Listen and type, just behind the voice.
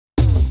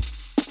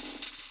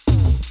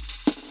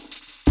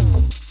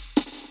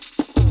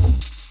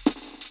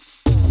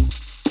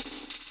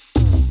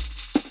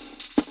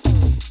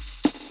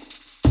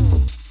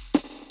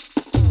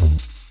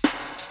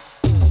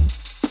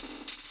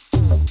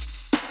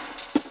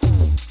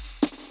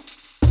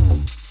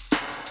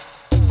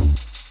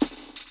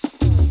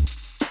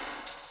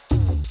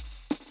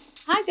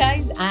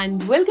And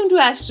welcome to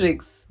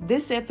AshTrixx.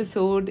 This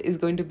episode is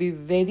going to be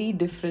very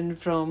different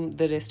from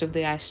the rest of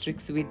the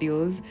AshTrixx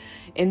videos.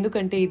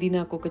 ఎందుకంటే ఇది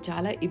నాకు ఒక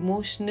చాలా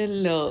emotional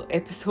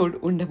episode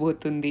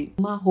ఉండబోతుంది.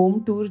 మా హోమ్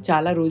టూర్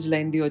చాలా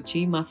రోజులైంది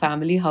వచ్చి, మా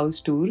ఫ్యామిలీ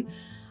హౌస్ టూర్.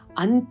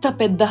 అంత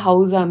పెద్ద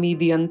హౌస్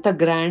మీది, అంత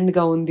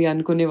గ్రాండ్గా ఉంది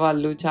అనుకునే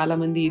వాళ్ళు చాలా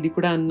మంది ఇది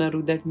కూడా అన్నారు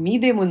దట్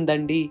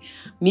మీదేముందండి,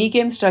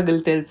 మీకేం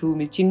స్ట్రగుల్ తెలుసు,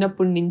 మీ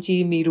చిన్నప్పటి నుంచి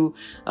మీరు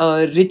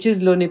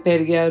రిచెస్లోనే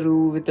పెరిగారు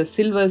విత్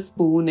సిల్వర్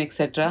స్పూన్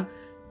ఎక్సెట్రా.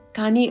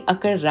 కానీ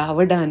అక్కడ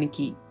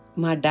రావడానికి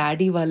మా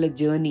డాడీ వాళ్ళ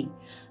journey,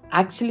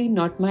 actually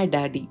not my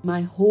daddy, my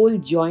whole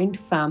joint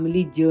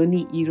family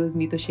journey ఈరోజు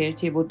మీతో షేర్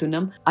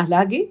చేయబోతున్నాం.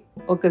 అలాగే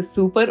ఒక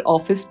సూపర్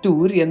ఆఫీస్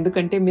టూర్,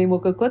 ఎందుకంటే మేము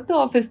ఒక కొత్త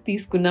ఆఫీస్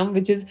తీసుకున్నాం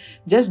which is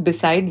just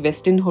beside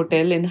western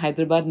hotel in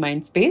Hyderabad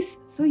mind space.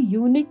 So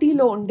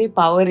యూనిటీలో ఉండే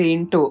పవర్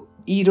ఏంటో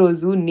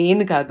ఈరోజు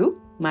నేను కాదు,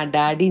 మా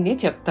డాడీనే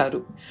చెప్తారు.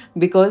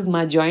 బికాజ్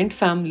మా జాయింట్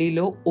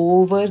ఫ్యామిలీలో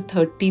ఓవర్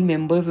 30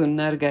 మెంబర్స్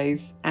ఉన్నారు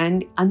గైస్.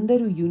 అండ్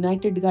అందరూ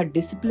యునైటెడ్గా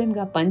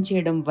డిసిప్లిన్గా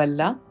పనిచేయడం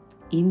వల్ల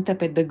ఇంత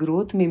పెద్ద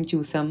గ్రోత్ మేము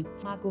చూసాం.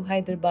 మాకు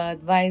హైదరాబాద్,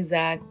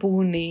 వైజాగ్,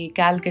 పూణే,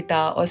 కాల్కటా,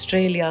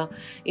 ఆస్ట్రేలియా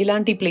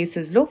ఇలాంటి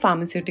ప్లేసెస్లో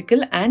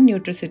ఫార్మస్యూటికల్ అండ్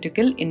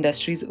న్యూట్రిసిటికల్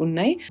ఇండస్ట్రీస్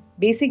ఉన్నాయి.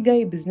 బేసిక్గా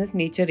ఈ బిజినెస్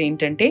నేచర్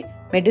ఏంటంటే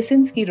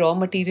మెడిసిన్స్కి రా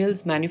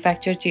మెటీరియల్స్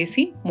మ్యానుఫ్యాక్చర్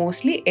చేసి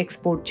మోస్ట్లీ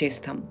ఎక్స్పోర్ట్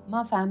చేస్తాం.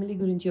 మా ఫ్యామిలీ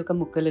గురించి ఒక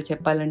ముక్కలో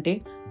చెప్పాలంటే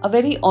a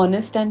very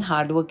honest and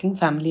hardworking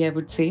family, I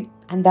would say.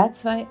 And that's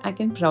why I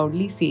can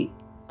proudly say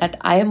that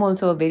I am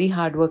also a very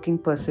hardworking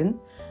person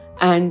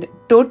and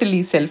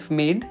totally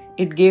self-made.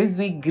 It gives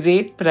me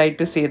great pride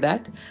to say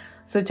that.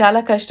 So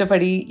చాలా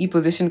కష్టపడి ఈ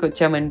పొజిషన్కి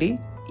వచ్చామండి.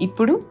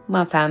 ఇప్పుడు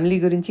మా family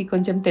గురించి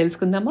కొంచెం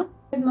తెలుసుకుందామా?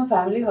 మా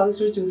ఫ్యామిలీ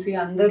హౌస్ చూసి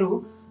అందరూ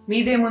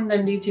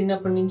మీదేముందండి,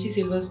 చిన్నప్పటి నుంచి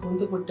సిల్వర్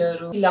స్పూన్తో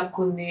పుట్టారు, లక్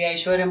ఉంది,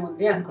 ఐశ్వర్యం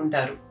ఉంది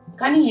అనుకుంటారు.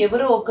 కానీ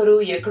ఎవరో ఒకరు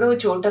ఎక్కడో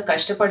చోట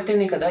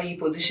కష్టపడితేనే కదా ఈ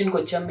పొజిషన్కి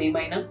వచ్చాం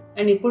మేమైనా.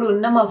 అండ్ ఇప్పుడు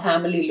ఉన్న మా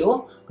ఫ్యామిలీలో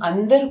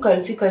అందరూ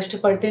కలిసి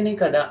కష్టపడితేనే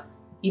కదా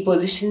ఈ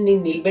పొజిషన్ ని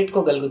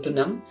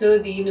నిలబెట్టుకోగలుగుతున్నాం. సో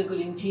దీని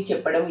గురించి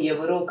చెప్పడం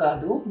ఎవరో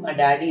కాదు, మా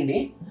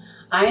డాడీనే.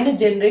 ఆయన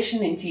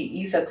జనరేషన్ నుంచి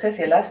ఈ సక్సెస్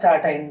ఎలా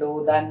స్టార్ట్ అయిందో,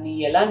 దాన్ని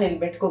ఎలా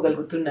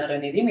నిలబెట్టుకోగలుగుతున్నారు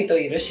అనేది మీతో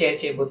ఈరోజు షేర్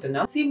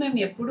చేయబోతున్నాం. మేము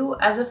ఎప్పుడు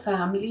యాజ్ అ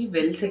ఫ్యామిలీ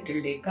వెల్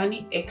సెటిల్డే, కానీ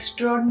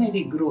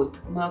ఎక్స్ట్రాడినరీ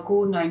గ్రోత్ మాకు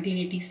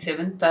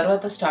 1987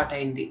 తర్వాత స్టార్ట్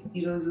అయింది.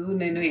 ఈరోజు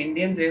నేను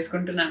ఇండియన్స్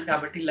వేసుకుంటున్నాను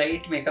కాబట్టి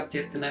లైట్ మేకప్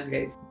చేస్తున్నాను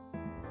గైస్.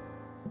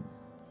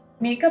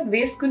 మేకప్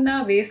వేసుకున్నా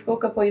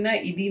వేసుకోకపోయినా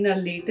ఇది నా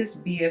లేటెస్ట్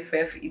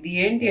BFF. ఇది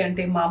ఏంటి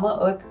అంటే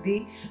Mamaearth the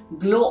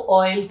glow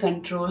oil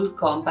control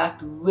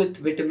compact with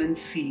vitamin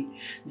C.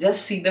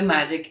 Just see the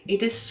magic,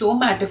 it is so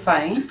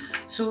mattifying.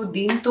 So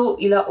దీంతో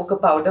ఇలా ఒక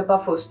పౌడర్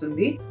పఫ్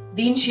వస్తుంది.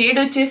 దీని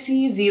షేడ్ వచ్చేసి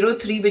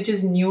 03 విచ్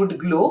ఇస్ న్యూడ్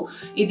గ్లో.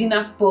 ఇది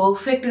నాకు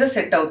పర్ఫెక్ట్ గా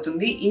సెట్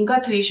అవుతుంది. ఇంకా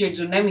 3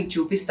 షేడ్స్ ఉన్నాయి, మీకు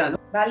చూపిస్తాను.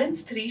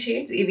 బ్యాలెన్స్ 3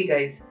 షేడ్స్ ఇవి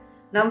guys.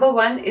 Number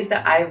 1 is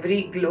the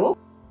ivory glow.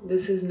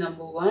 This is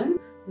number 1.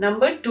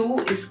 Number 2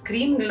 is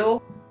cream glow.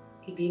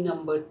 ఇది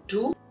number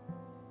 2.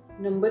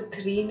 Number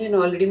 3 నేను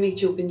ఆల్రెడీ మీకు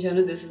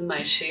చూపించాను. This is my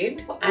shade.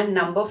 And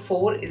number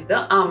 4 is the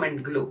almond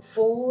glow.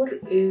 4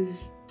 is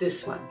this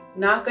one.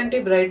 నాకంటే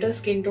brighter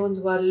skin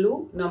tones వాళ్ళు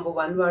number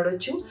 1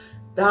 వాడొచ్చు,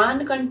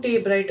 దానికంటే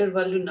brighter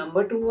వాళ్ళు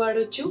number 2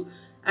 వాడొచ్చు,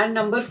 అండ్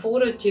number 4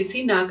 వచ్చేసి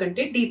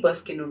నాకంటే డీపర్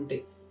స్కిన్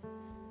ఉంటాయి.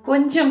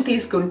 కొంచెం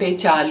తీసుకుంటే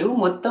చాలు,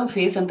 మొత్తం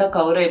ఫేస్ అంతా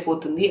కవర్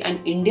అయిపోతుంది. అండ్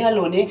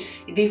ఇండియాలోనే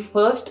ఇది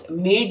first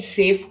made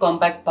safe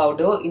compact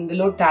powder.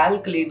 ఇందులో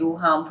టాల్క్ లేదు,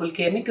 హార్మ్ఫుల్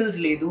కెమికల్స్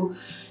లేదు.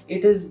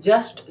 It is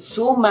just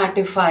so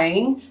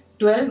mattifying.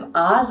 12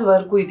 hours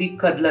వరకు ఇది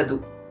కదలదు.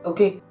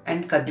 ఓకే,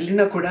 అండ్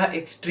కదిలినా కూడా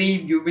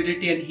ఎక్స్ట్రీమ్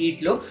హ్యూమిడిటీ అండ్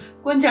హీట్ లో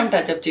కొంచెం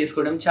టచ్అప్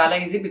చేసుకోవడం చాలా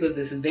easy. Because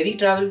this is very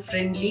travel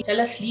friendly,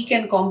 చాలా స్లీక్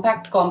అండ్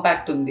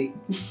కాంపాక్ట్ ఉంది.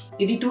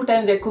 ఇది 2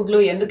 times ఎక్కువ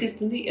గ్లో ఎందుకు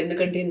ఇస్తుంది?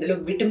 ఎందుకంటే ఇందులో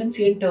విటమిన్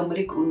C అండ్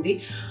టర్మరిక్ ఉంది.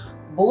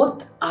 Both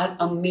are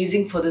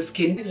amazing for the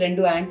skin.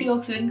 2 anti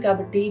oxidant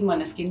కాబట్టి మన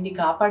స్కిన్ ని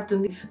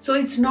కాపాడుతుంది. So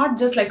it's not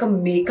just like a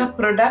makeup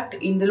product,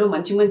 ఇందులో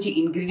మంచి మంచి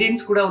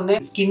ఇంగ్రీడియంట్స్ కూడా ఉన్నాయి.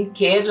 స్కిన్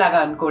కేర్ లాగా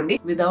అనుకోండి.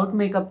 వితౌట్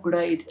మేకప్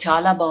కూడా ఇది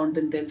చాలా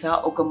బాగుంటుంది తెలుసా.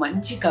 ఒక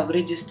మంచి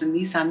కవరేజ్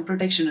ఇస్తుంది, సన్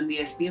ప్రొటెక్షన్ ఉంది,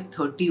 SPF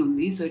 30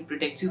 ఉంది. So it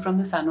protects you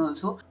from the son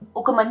also.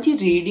 ఒక మంచి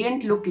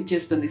రేడియంట్ లుక్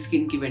ఇచ్చేస్తుంది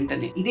స్కిన్ కి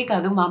వెంటనే. ఇదే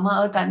కాదు,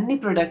 Mamaearth అన్ని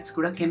ప్రొడక్ట్స్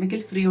కూడా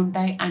కెమికల్ ఫ్రీ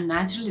ఉంటాయి అండ్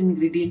న్యాచురల్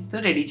ఇంగ్రీడియంట్స్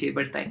తో రెడీ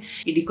చేయబడతాయి.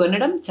 ఇది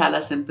కొనడం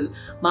చాలా simple.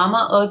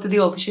 Mamaearth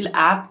the official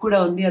app కూడా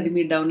ఉంది. అది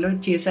మీరు డౌన్లోడ్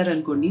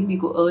చేశారనుకోండి,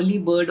 మీకు ఎర్లీ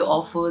బర్డ్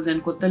ఆఫర్స్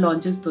అండ్ కొత్త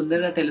లాంచెస్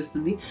తొందరగా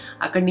తెలుస్తుంది.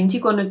 అక్కడి నుంచి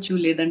కొనొచ్చు,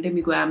 లేదంటే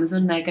మీకు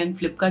Amazon, Nike and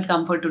Flipkart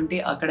comfort ఉంటే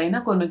అక్కడైనా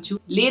కొనొచ్చు,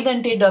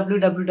 లేదంటే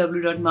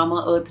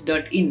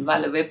www.mamaearth.in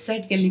వాళ్ళ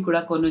వెబ్సైట్ కి వెళ్ళి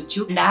కూడా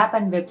కొనొచ్చు. అండ్ యాప్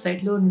అండ్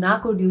వెబ్సైట్ లో నా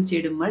కోడ్ యూజ్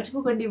చేయడం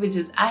మర్చిపోకండి, which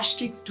is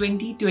AshTrixx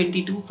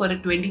 2022 for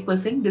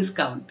 20%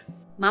 discount.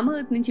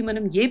 Mamaearth నుంచి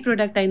మనం ఏ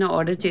ప్రోడక్ట్ అయినా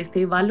ఆర్డర్ చేస్తే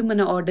వాళ్ళు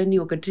మన ఆర్డర్ ని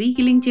ఒక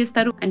ట్రీకి లింక్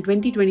చేస్తారు. అండ్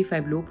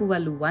 2025 లోపు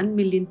వాళ్ళు 1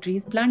 million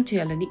ట్రీస్ ప్లాంట్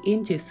చేయాలని ఏం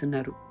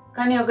చేస్తున్నారు.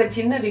 కానీ ఒక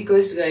చిన్న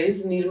రిక్వెస్ట్ గైస్,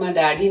 మీరు మా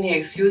డాడీని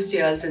ఎక్స్క్యూజ్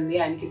చేయాల్సింది.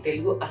 ఆయనకి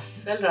తెలుగు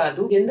అస్సలు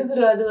రాదు. ఎందుకు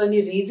రాదు అని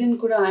రీజన్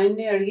కూడా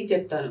ఆయన్నే అడిగి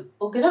చెప్తాను,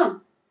 ఓకేనా?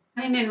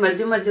 అని నేను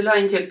మధ్య మధ్యలో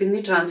ఆయన చెప్పింది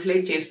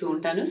ట్రాన్స్లేట్ చేస్తూ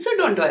ఉంటాను. So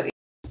don't worry.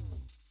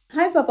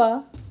 హాయ్ పాపా.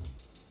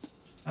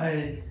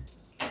 Hi.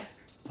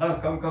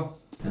 Come.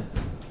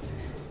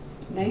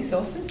 Nice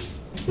office.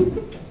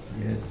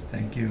 Yes,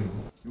 thank you.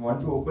 You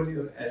want to open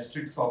your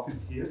Ashtrixx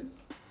office here?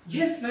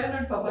 Yes, why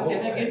not, Papa?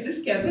 Can I get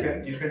this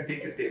cabin? You can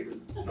take a table,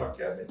 not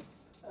cabin.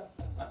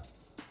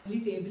 Only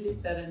table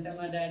ఇస్తారంట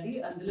మా daddy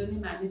అందులోనే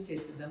manage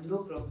చేసేద్దాం no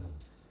problem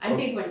I'll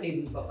take one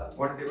table, Papa.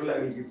 One table I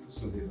will give to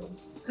Sudhir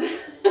also.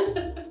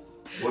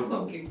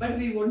 Okay, but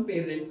we won't pay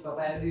rent,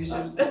 Papa, as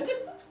usual.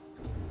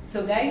 So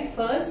guys,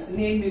 first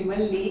నేను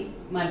మిమ్మల్ని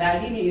మా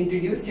డాడీని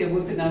introduce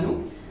చేయబోతున్నాను.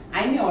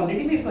 ఆయన్ని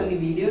ఆల్రెడీ మీరు కొన్ని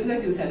వీడియోస్లో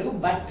చూసారు,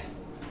 but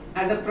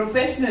as a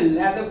professional,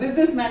 as a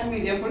business man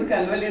మీరు ఎప్పుడు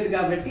కలవలేదు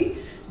కాబట్టి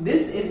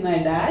this is my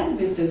dad,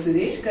 mister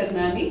Suresh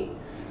కర్నాని.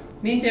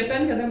 నేను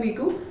చెప్పాను కదా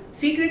మీకు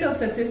సీక్రెట్ ఆఫ్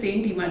సక్సెస్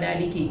ఏంటి మా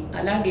డాడీకి,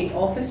 అలాగే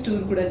ఆఫీస్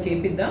టూర్ కూడా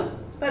చేపిద్దాం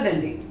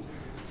పదండి.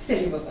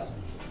 చలి బాబా.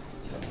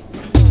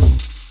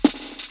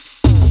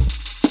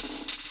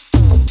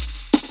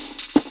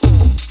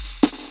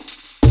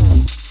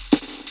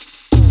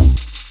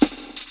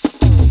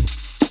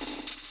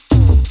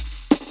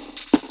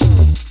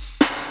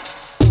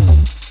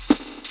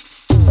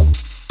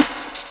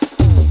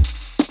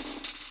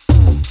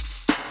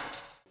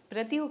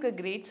 ప్రతి ఒక్క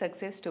గ్రేట్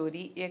సక్సెస్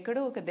స్టోరీ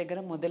ఎక్కడో ఒక దగ్గర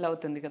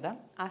మొదలవుతుంది కదా,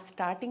 ఆ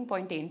స్టార్టింగ్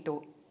పాయింట్ ఏంటో,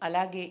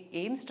 అలాగే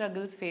ఏం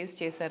స్ట్రగుల్స్ ఫేస్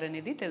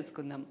చేశారనేది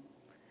తెలుసుకుందాం.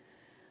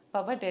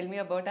 Papa, tell me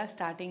about our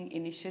starting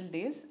initial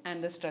days and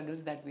the struggles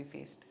that we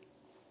faced.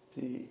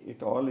 See, it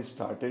all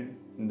started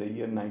in the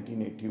year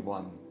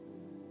 1981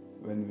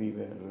 when we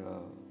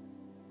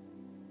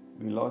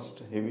lost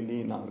heavily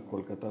in our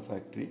Kolkata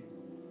factory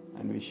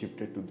and we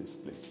shifted to this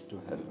place, to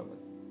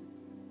Hyderabad.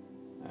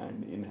 And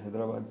in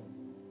Hyderabad,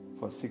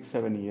 for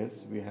 6-7 years,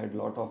 we had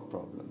lot of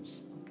problems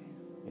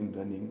in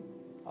running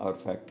our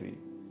factory,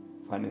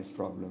 finance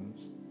problems.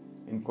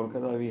 In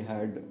Kolkata, we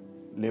had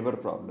labor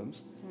problems.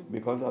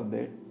 Because of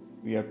that,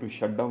 we have to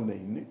shut down the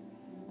unit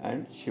and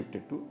shift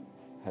it to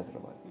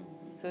Hyderabad.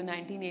 So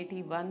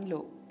 1981లో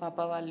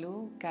పాపా వాళ్ళు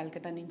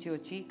కాల్కటా నుంచి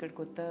వచ్చి ఇక్కడ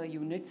కొత్త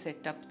unit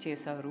setup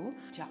చేశారు.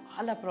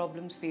 చాలా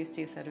problems face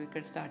చేశారు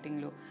ఇక్కడ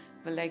స్టార్టింగ్లో.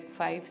 లైక్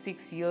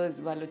 5-6 ఇయర్స్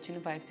వాళ్ళు వచ్చిన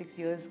 5-6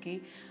 ఇయర్స్కి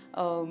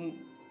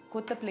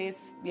కొత్త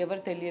ప్లేస్,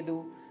 ఎవరు తెలియదు,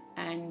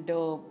 అండ్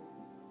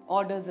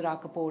ఆర్డర్స్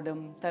రాకపోవడం,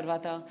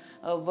 తర్వాత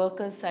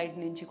వర్కర్స్ సైడ్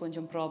నుంచి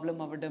కొంచెం ప్రాబ్లం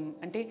అవ్వడం.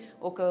 అంటే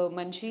ఒక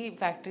మనిషి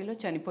ఫ్యాక్టరీలో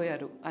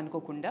చనిపోయారు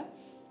అనుకోకుండా.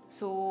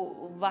 సో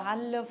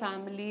వాళ్ళ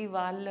ఫ్యామిలీ,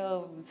 వాళ్ళ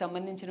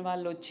సంబంధించిన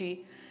వాళ్ళు వచ్చి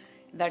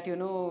దట్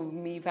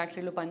మీ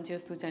ఫ్యాక్టరీలో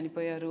పనిచేస్తూ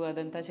చనిపోయారు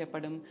అదంతా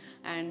చెప్పడం.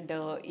 అండ్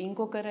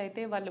ఇంకొకరు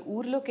అయితే వాళ్ళ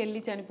ఊర్లోకి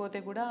వెళ్ళి చనిపోతే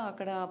కూడా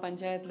అక్కడ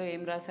పంచాయత్లో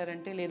ఏం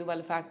రాశారంటే లేదు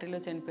వాళ్ళ ఫ్యాక్టరీలో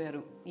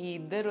చనిపోయారు. ఈ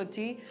ఇద్దరు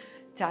వచ్చి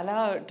చాలా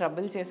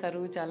ట్రబుల్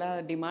చేశారు, చాలా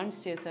డిమాండ్స్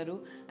చేశారు.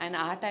 అండ్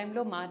ఆ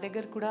టైంలో మా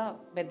దగ్గర కూడా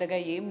పెద్దగా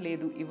ఏం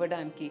లేదు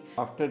ఇవ్వడానికి.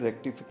 After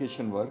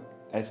rectification work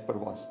as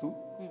per vastu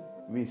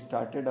we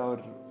started our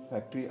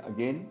factory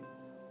again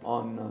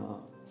on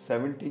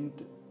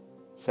 17th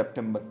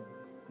September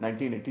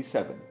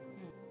 1987.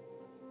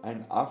 And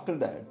after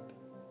that,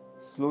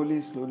 slowly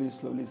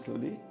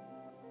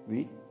we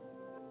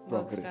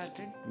progressed.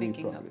 We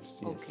progressed,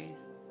 yes. Okay.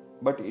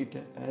 But it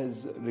has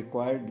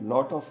required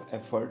lot of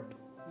effort,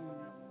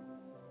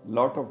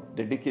 lot of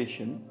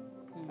dedication,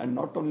 and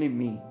not only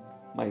me,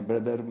 my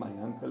brother, my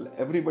uncle,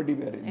 everybody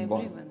were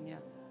involved. Everyone,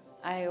 yeah.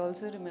 I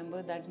also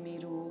remember that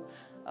మీరు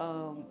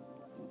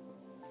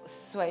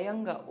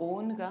స్వయంగా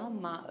ఓన్గా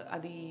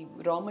అది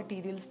రా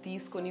materials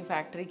తీసుకొని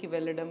ఫ్యాక్టరీకి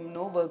వెళ్ళడం,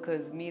 no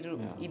workers, మీరు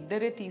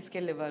ఇద్దరే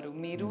తీసుకెళ్ళేవారు,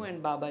 మీరు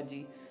and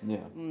Babaji.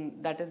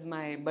 That is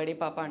my బడే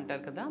పాప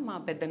అంటారు కదా, మా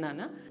పెద్ద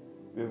నాన్న.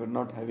 We were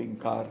not having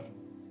car,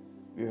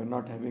 we were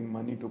not having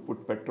money to put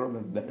petrol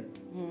in that.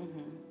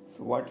 So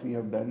what we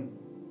have done,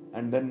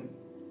 and then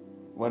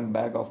one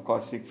bag of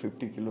caustic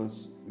 50 kilos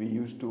we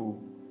used to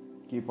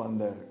keep on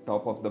the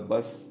top of the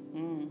bus,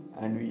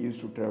 and we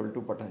used to travel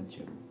to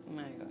Patancheru.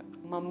 My God.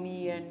 Mummy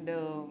and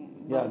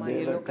Mama,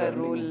 you look a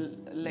role,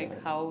 like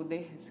how they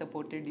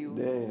supported you.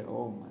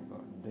 Oh my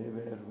God, they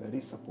were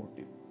very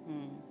supportive.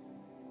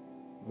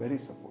 Very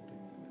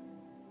supportive.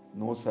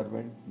 No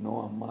servant, no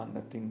amma,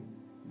 nothing.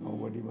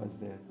 Nobody was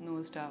there. No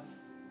staff.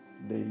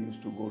 They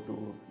used to go to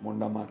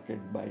Monda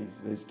market, buy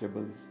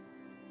vegetables,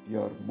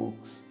 your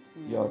books,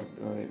 your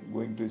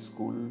going to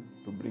school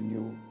to bring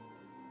you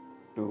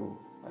to,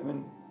 I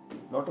mean,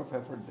 lot of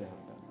effort they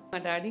have done. మా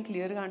daddy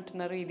క్లియర్గా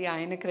అంటున్నారు, ఇది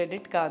ఆయన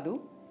credit కాదు,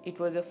 it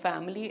was a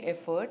family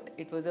effort,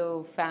 it was a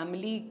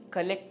family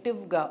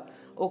కలెక్టివ్గా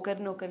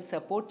ఒకరినొకరు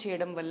support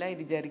చేయడం వల్ల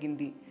ఇది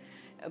జరిగింది.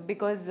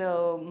 బికాజ్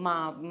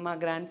మా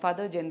గ్రాండ్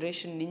ఫాదర్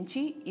జనరేషన్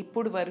నుంచి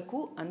ఇప్పుడు వరకు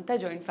అంతా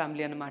జాయింట్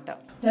ఫ్యామిలీ అనమాట.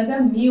 చాచా,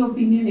 మీ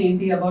ఒపీనియన్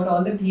ఏంటి about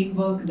all the team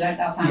work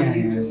that our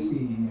family is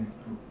doing?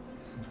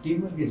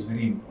 Teamwork is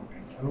very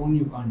important. Alone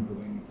you can't do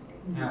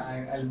anything.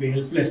 I'll be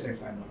helpless if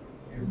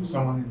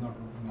someone is not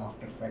looking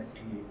after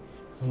factory,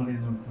 someone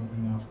is not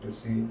looking after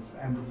sales,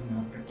 I'm looking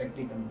after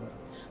technical work.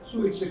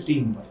 So it's a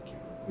teamwork.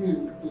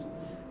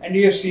 And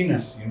you have seen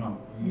us,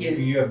 Yes.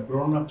 You have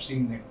grown up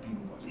seeing that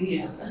teamwork.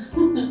 Yeah.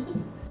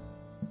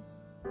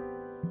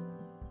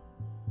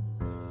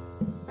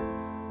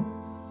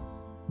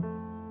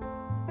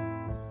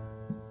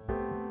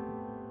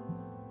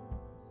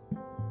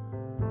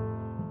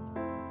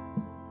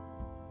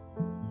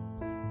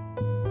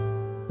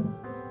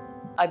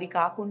 అది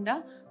కాకుండా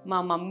మా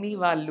mummy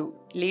వాళ్ళు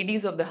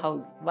ladies of the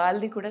house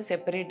వాళ్ళది కూడా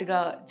సెపరేట్గా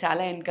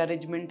చాలా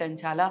encouragement and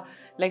చాలా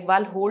like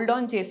వాళ్ళు హోల్డ్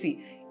ఆన్ చేసి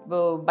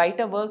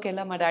బయట వర్క్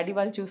ఎలా మా డాడీ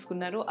వాళ్ళు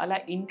చూసుకున్నారో అలా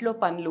ఇంట్లో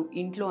పనులు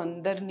ఇంట్లో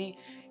అందరినీ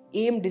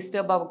ఏం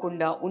డిస్టర్బ్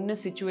అవ్వకుండా ఉన్న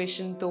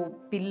సిచ్యువేషన్తో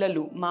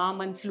పిల్లలు మా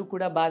మనసులు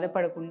కూడా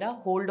బాధపడకుండా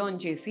హోల్డ్ ఆన్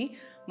చేసి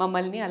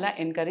మమ్మల్ని అలా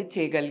ఎంకరేజ్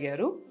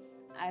చేయగలిగారు.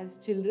 యాజ్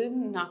చిల్డ్రన్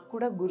నాకు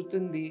కూడా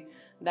గుర్తుంది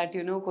దట్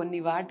కొన్ని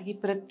వాటికి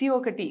ప్రతి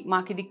ఒక్కటి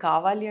మాకు ఇది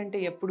కావాలి అంటే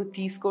ఎప్పుడు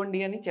తీసుకోండి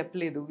అని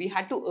చెప్పలేదు. We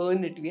had to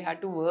earn it, we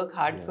had to work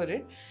hard for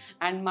it.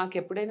 And మాకు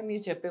ఎప్పుడైనా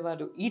మీరు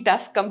చెప్పేవారు ఈ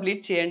టాస్క్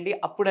కంప్లీట్ చేయండి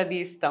అప్పుడు అది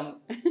ఇస్తాం.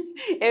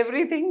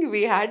 Everything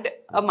we had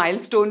a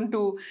mile stone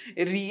to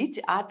reach.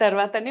 ఆ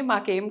తర్వాతనే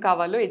మాకేం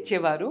కావాలో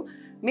ఇచ్చేవారు.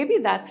 మేబీ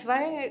దాట్స్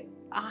వై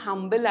ఆ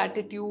humble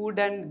attitude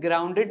and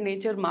grounded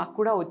nature మాకు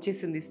కూడా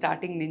వచ్చేసింది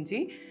స్టార్టింగ్ నుంచి.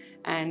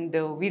 And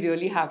we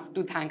really have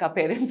to thank our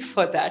parents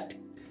for that.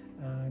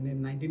 నేను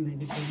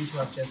 1993 నుంచి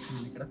వర్క్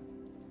చేస్తున్నాను ఇక్కడ.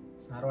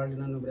 సార్ వాళ్ళు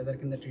నన్ను బ్రదర్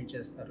కింద ట్రీట్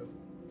చేస్తారు.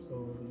 So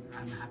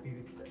I'm happy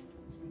with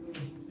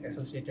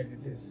associated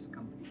with this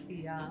company.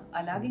 Yeah,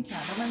 అలాగే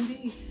చాలా మంది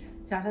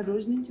చాలా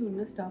రోజు నుంచి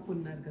ఉన్న స్టాఫ్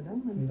ఉన్నారు కదా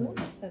మనతో.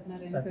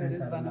 Satyanarayana sir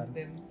is one of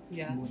them.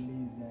 Yeah,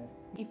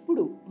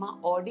 ఇప్పుడు మా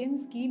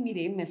ఆడియన్స్కి మీరు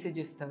ఏం మెసేజ్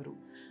ఇస్తారు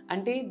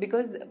అంటే,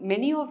 because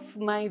many of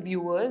my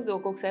viewers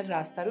ఒక్కొక్కసారి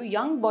రాస్తారు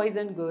young boys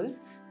and girls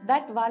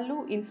that వాళ్ళు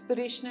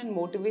ఇన్స్పిరేషన్ అండ్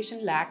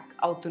మోటివేషన్ ల్యాక్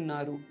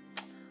అవుతున్నారు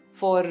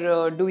for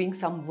doing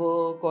some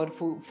work or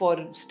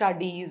for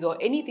studies or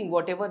anything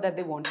what ever that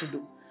they want to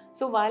do.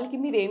 So వాళ్ళకి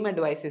మీరు ఏం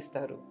advice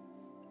ఇస్తారు?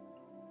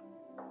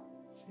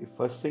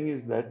 First thing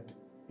is that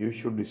you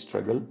should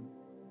struggle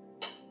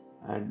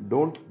and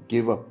don't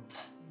give up.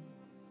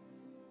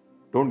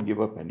 Don't give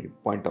up any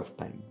point of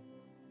time.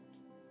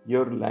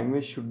 Your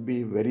language should be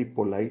very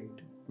polite,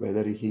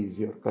 whether he is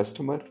your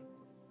customer,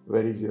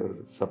 whether he is your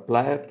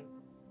supplier,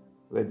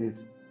 whether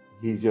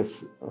he is just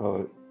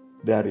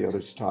they are your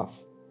staff.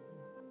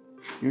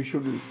 You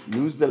should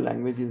use the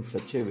language in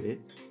such a way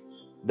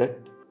that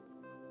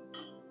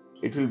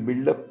it will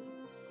build up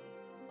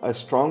a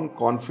strong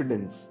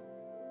confidence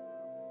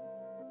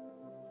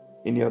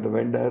in your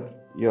vendor,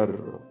 your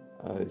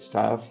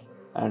staff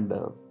and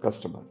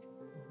customer.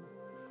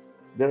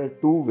 There are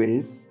two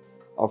ways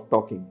of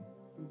talking.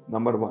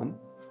 Number one,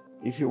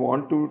 if you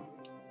want to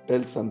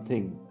tell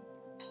something,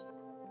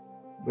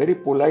 very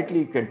politely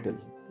you can tell.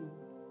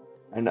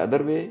 And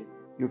other way,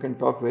 you can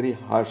talk very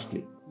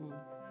harshly.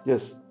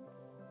 Yes,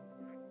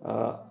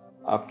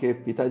 आपके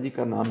पिताजी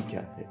का नाम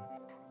क्या है?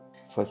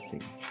 First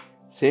thing.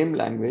 Same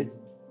language,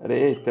 अरे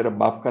तेरा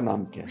बाप का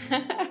नाम क्या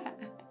है?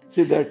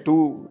 See, there are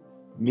two.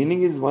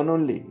 Meaning is one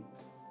only.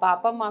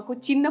 పాప మాకు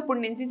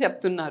చిన్నప్పటి నుంచి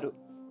చెప్తున్నారు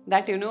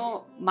దట్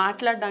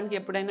మాట్లాడడానికి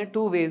ఎప్పుడైనా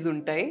 2 ways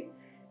ఉంటాయి.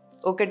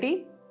 ఒకటి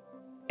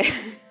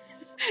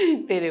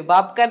तेरे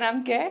बाप का नाम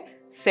क्या है,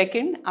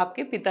 సెకండ్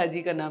आपके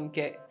पिताजी का नाम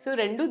क्या है. సో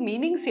రెండు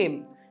మీనింగ్ సేమ్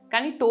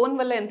కానీ టోన్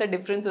వల్ల ఎంత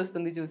డిఫరెన్స్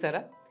వస్తుంది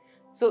చూసారా.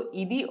 సో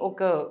ఇది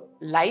ఒక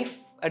life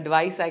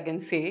advice I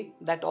can say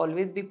that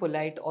always be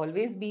polite,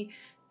 always be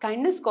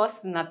kindness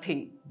cost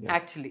nothing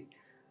actually.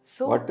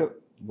 So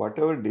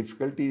whatever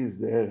difficulty is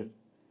there,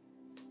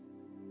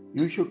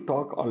 you should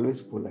talk always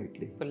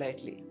politely.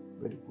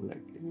 Very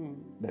politely.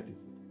 That is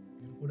it.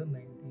 నేను కూడా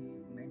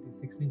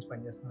 96 నుంచి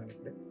పనిచేస్తున్నాను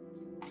ఇప్పుడే.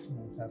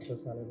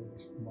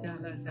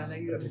 చాలా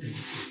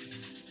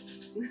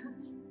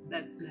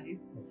that's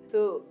nice. So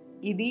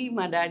ఇది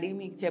మా daddy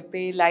మీకు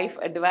చెప్పే లైఫ్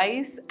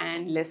అడ్వైస్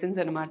అండ్ లెసన్స్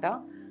అనమాట.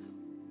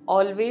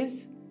 ఆల్వేస్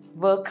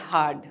వర్క్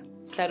హార్డ్,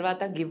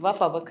 తర్వాత గివ్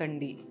అప్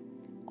అవ్వకండి,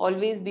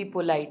 ఆల్వేస్ బీ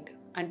పొలైట్.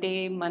 అంటే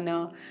మన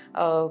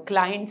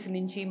క్లయింట్స్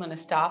నుంచి మన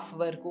స్టాఫ్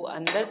వరకు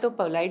అందరితో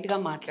పొలైట్గా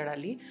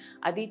మాట్లాడాలి.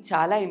 అది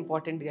చాలా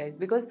ఇంపార్టెంట్ గైస్,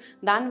 బికాజ్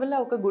దానివల్ల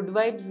ఒక గుడ్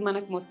వైబ్స్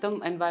మనకు మొత్తం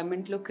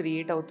ఎన్వైరన్మెంట్లో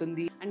క్రియేట్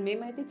అవుతుంది. అండ్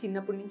మేమైతే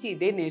చిన్నప్పటి నుంచి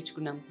ఇదే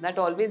నేర్చుకున్నాం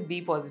that always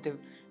be positive.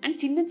 And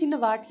చిన్న చిన్న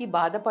వాటికి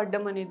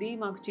బాధపడడం అనేది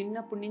మాకు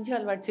చిన్నప్పటి నుంచి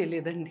అలవాటు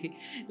చేయలేదండి.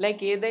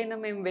 లైక్ ఏదైనా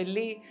మేము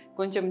వెళ్ళి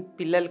కొంచెం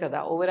పిల్లలు కదా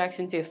ఓవర్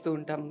యాక్షన్ చేస్తూ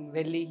ఉంటాం,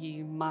 వెళ్ళి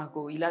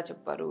మాకు ఇలా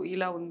చెప్పారు,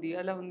 ఇలా ఉంది,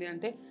 అలా ఉంది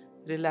అంటే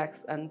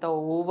రిలాక్స్, అంత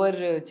ఓవర్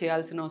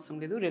చేయాల్సిన అవసరం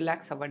లేదు,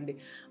 రిలాక్స్ అవ్వండి.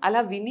 అలా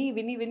విని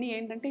విని విని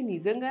ఏంటంటే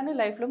నిజంగానే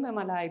లైఫ్లో మేము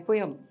అలా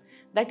అయిపోయాం.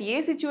 దట్ ఏ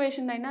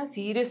సిచ్యువేషన్ అయినా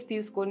సీరియస్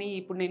తీసుకొని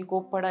ఇప్పుడు నేను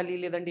కోప్పడాలి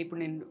లేదంటే ఇప్పుడు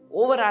నేను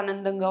ఓవర్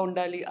ఆనందంగా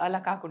ఉండాలి అలా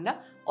కాకుండా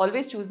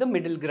always choose the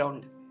middle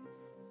ground.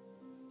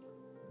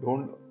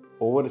 Don't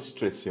over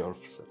stress your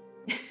self.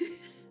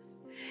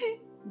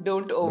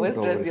 Don't over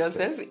stress your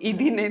self.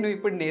 ఇది నేను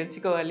ఇప్పుడు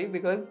నేర్చుకోవాలి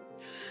because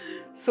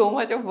so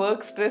much of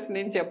work stress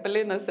నేను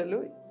చెప్పలేను అసలు.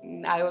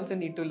 I also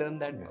need to learn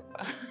that,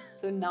 Papa.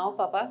 So now,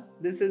 Papa,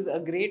 this is a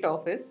great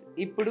office.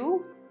 ఇప్పుడు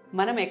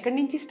మనం ఎక్కడి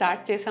నుంచి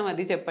స్టార్ట్ చేసాం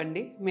అది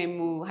చెప్పండి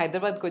మేము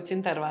హైదరాబాద్కి వచ్చిన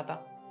తర్వాత.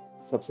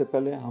 सबसे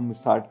पहले हम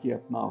स्टार्ट किया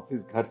अपना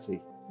ऑफिस घर से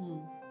ही.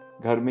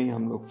 घर में ही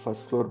हम लोग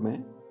फर्स्ट फ्लोर में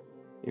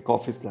एक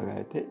ऑफिस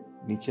लगाए थे,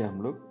 नीचे हम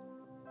लोग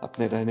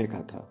अपने रहने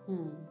का था.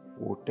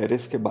 वो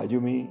टेरेस के बाजू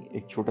में ही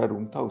एक छोटा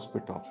रूम था, उस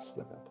पर ऑफिस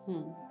लगा था.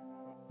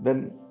 Then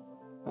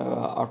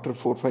after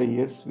 4-5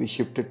 years we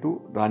shifted to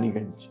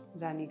Raniganj.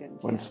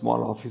 One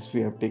small office we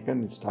have taken,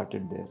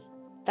 started there.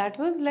 That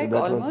was like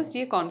that almost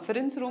ये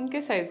conference room के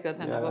size का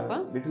था ना पापा?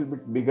 Little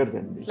bit bigger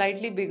than this.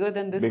 Slightly bigger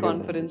than this Bigger than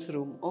conference this.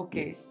 room.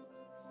 Okay. Yes.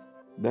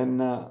 Then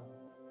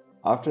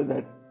after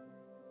that,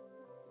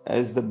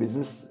 as the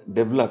business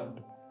developed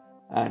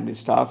and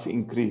staff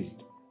increased,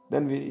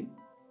 then we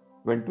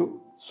went to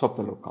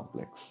Swapnalok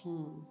complex.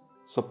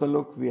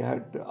 Swapnalok we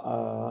had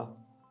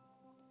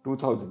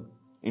 2000.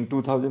 In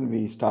 2000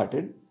 we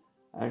started,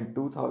 and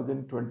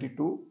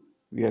 2022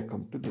 we have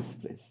come to this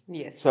place.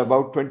 Yes. So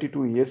about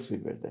 22 years we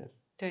were there.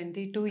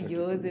 22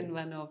 years in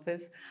one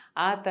office.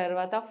 ఆ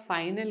తర్వాత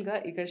final గా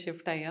ఇక్కడ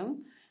shift అయ్యాం.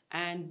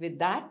 And with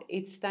that,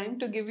 it's time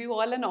to give you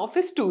all an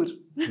office tour.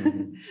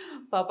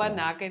 పాపా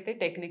నాకైతే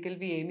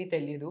టెక్నికల్వి ఏమీ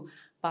తెలియదు.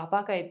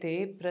 పాపాకైతే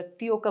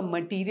ప్రతి ఒక్క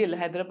మటీరియల్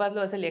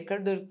హైదరాబాద్లో అసలు ఎక్కడ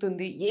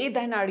దొరుకుతుంది,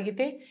 ఏదైనా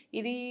అడిగితే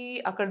ఇది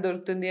అక్కడ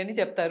దొరుకుతుంది అని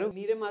చెప్తారు.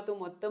 మీరే మాతో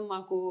మొత్తం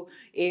మాకు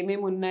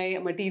ఏమేమి ఉన్నాయి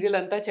మటీరియల్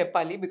అంతా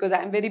చెప్పాలి, because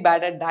I'm very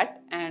bad at that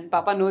and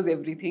పాపా నోస్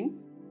ఎవ్రీథింగ్.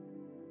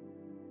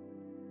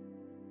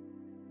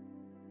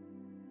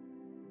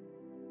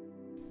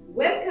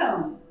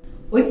 వెల్కమ్.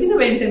 వచ్చిన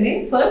వెంటనే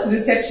ఫస్ట్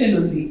రిసెప్షన్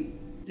ఉంది.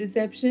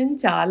 రిసెప్షన్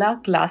చాలా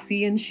క్లాసీ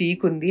అండ్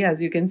షీక్ ఉంది. యాజ్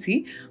యూ కెన్ సీ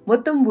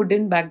మొత్తం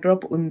వుడెన్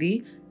బ్యాక్డ్రాప్ ఉంది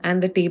and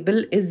the table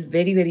is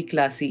very very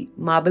classy.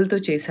 మార్బుల్తో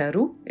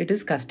చేశారు. ఇట్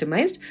ఈస్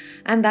కస్టమైజ్డ్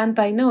అండ్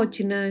దానిపైన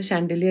వచ్చిన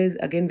chandelier is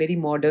again very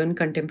modern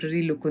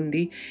contemporary look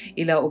ఉంది.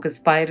 ఇలా ఒక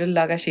స్పైరల్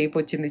లాగా షేప్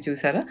వచ్చింది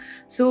చూసారా.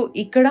 సో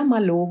ఇక్కడ మా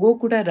లోగో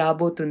కూడా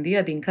రాబోతుంది,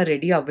 అది ఇంకా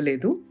రెడీ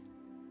అవ్వలేదు.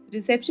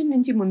 రిసెప్షన్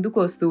నుంచి ముందుకు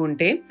వస్తూ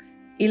ఉంటే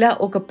ఇలా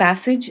ఒక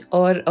passage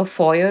are a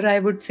ఫాయర్ I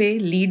would say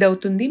lead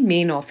అవుతుంది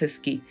మెయిన్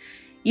ఆఫీస్కి.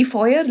 ఈ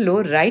ఫాయర్లో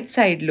రైట్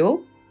సైడ్లో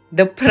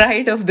the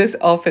pride of this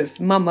office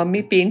మా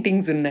మమ్మీ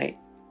పెయింటింగ్స్ ఉన్నాయి.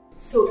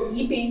 సో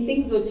ఈ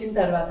పెయింటింగ్స్ వచ్చిన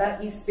తర్వాత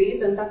ఈ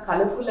స్పేస్ అంతా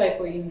కలర్ఫుల్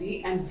అయిపోయింది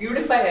అండ్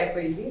బ్యూటిఫై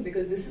అయిపోయింది,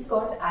 because this is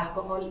called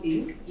alcohol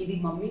ఇంక్. ఇది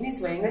మమ్మీనే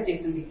స్వయంగా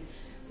చేసింది.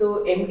 సో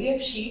MDF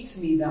షీట్స్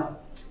మీద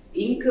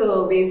ఇంక్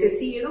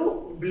వేసేసి ఏదో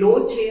గ్లో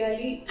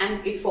చేయాలి and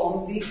it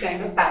forms these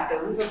kind of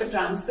patterns. ఒక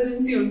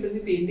ట్రాన్స్పరెన్సీ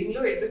ఉంటుంది పెయింటింగ్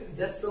లో. It looks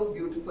just so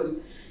beautiful.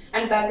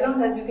 And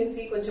background as you can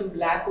see కొంచెం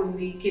బ్లాక్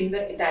ఉంది, కింద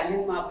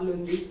ఇటాలియన్ మార్బుల్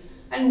ఉంది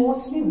and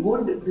mostly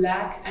wood,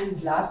 black and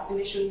glass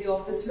finish in the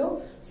office lo.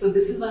 So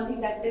this is one thing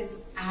that is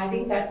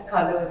adding that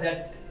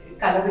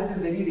color which is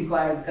very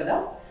required kada.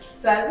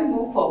 So as we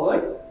move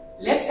forward,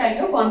 left side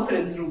lo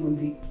conference room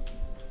undi.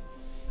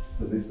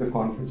 So this is the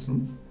conference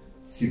room.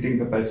 Seating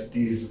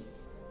capacity is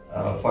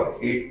for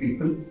 8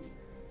 people,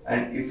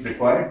 and if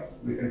required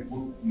we can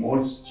put more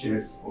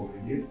chairs over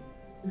here.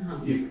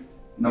 If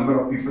number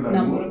of people are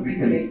more, we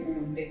can.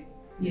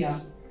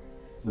 Yeah.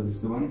 So this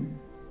is the one,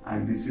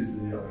 and this is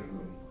your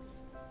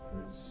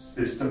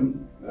system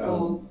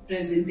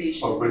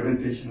for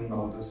presentation and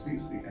all those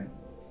things.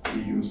 We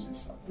use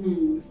this up.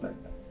 It's like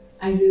that.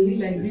 I really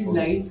like these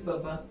lights,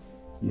 Papa.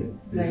 Yeah,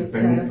 this is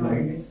pendant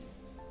lights.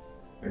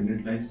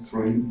 Pendant lights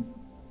throwing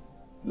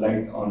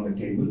light on the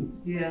table.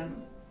 Yeah.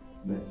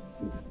 That's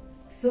it.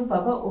 So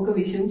పాపా ఒక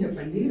విషయం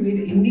చెప్పండి,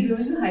 మీరు ఇన్ని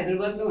రోజులు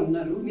హైదరాబాద్ లో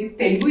ఉన్నారు, మీరు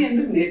తెలుగు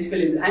ఎందుకు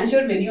నేర్చుకోలేదు? I'm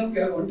sure many of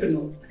you want to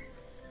know.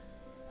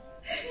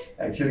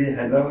 Actually,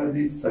 Hyderabad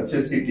is such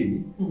a city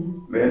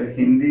where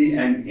Hindi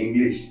and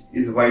English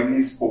is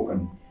widely spoken.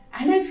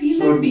 And I feel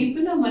like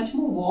people are much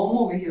more warm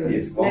over here.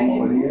 Yes, warm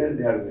over here.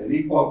 They are very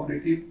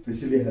cooperative.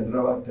 Especially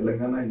Hyderabad,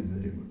 Telangana is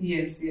very good.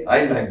 Yes, yes. I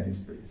like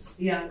this place.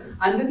 Yeah.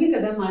 Anduke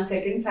kada ma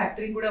second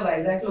factory kuda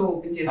Vizag lo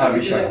open chesaru.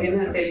 Which is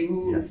again a Telugu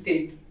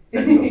state.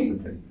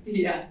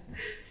 Yeah.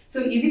 So,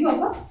 idi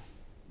papa?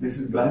 This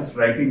is glass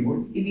writing board.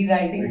 Idi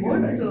writing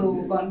board. So,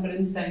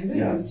 conference time lo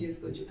use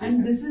chesukochu. And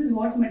this is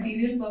what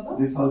material, papa?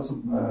 This also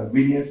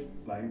veneer,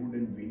 plywood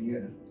and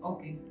veneer.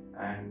 Okay.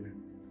 And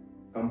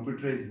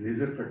computerized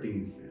laser cutting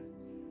is there.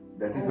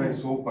 That is why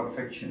so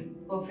perfection.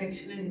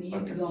 Perfection and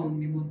neat ga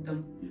undi mottam.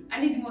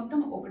 And idi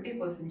mottam okate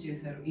person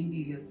chesaru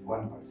interiors.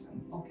 One person.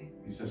 Okay.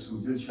 Mr.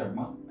 Sujal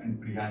Sharma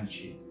and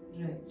Priyanshi.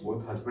 Right.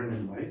 Both husband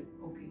and wife.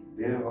 Okay.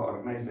 They have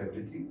organized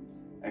everything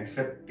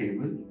except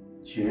table,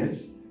 chairs,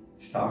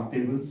 staff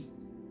tables,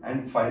 and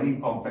filing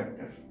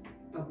compactor.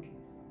 Okay.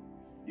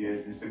 Yes,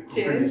 this is a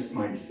crooked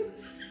smile.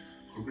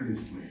 Crooked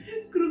smile.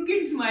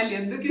 Crooked smile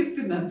enduku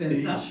istunnaru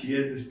telsa. She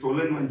has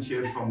stolen one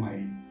chair from my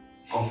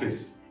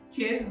office.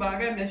 Chairs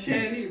baga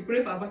nashayani ippude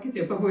papaki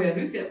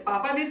cheppabojanu.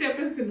 Papane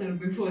cheppestunnaru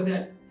before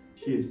that.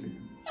 She has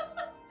taken.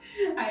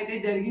 అయితే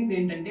జరిగింది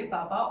ఏంటంటే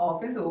పాప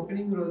office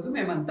opening రోజు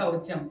మేమంతా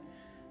వచ్చాం.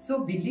 So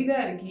బిల్లి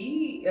గారికి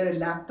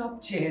laptop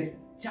chair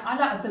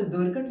చాలా అసలు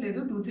దొరకట్లేదు.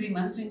 2-3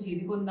 months నుంచి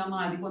ఇది కొందామా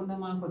అది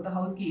కొందామా, కొత్త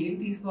హౌస్కి ఏం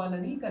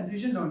తీసుకోవాలని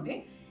కన్ఫ్యూజన్లో ఉంటే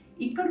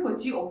ఇక్కడికి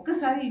వచ్చి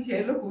ఒక్కసారి ఈ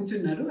చైర్లో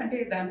కూర్చున్నారు. అంటే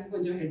దానికి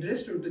కొంచెం హెడ్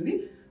రెస్ట్ ఉంటుంది.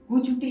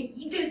 కూర్చుంటే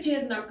ఇదే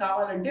చైర్ నాకు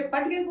కావాలంటే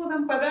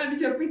పట్టుకెళ్ళిపోదాం పదా అని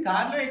చెప్పి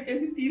కార్లో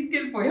ఎక్కేసి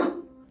తీసుకెళ్ళిపోయాం.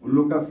 उन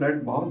लोग का फ्लैट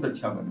बहुत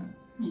अच्छा बना है.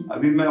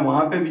 अभी मैं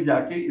वहाँ पे भी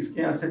जाके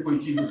इसके यहाँ से कोई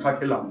चीज उठा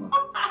के लाऊंगा.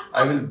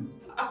 I will.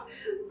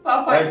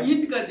 पापा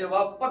ईंट का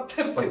जवाब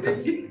पत्थर से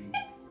देंगे.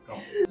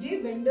 ये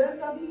वेंडर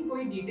का भी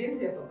कोई डिटेल्स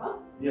है पापा?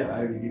 Yeah,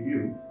 I will give you.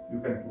 You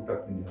can put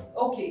up in there.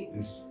 Okay.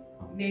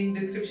 నేను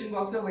డిస్క్రిప్షన్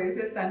బాక్స్ లో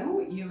వేసేస్తాను.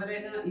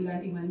 ఎవరైనా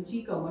ఇలాంటి మంచి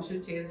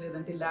కమర్షియల్ చైర్స్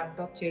లేదంటే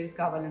ల్యాప్టాప్ చైర్స్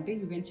కావాలంటే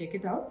you can check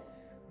it out.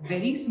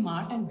 very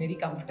smart and very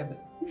comfortable.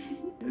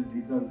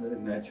 These are the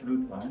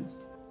natural plants,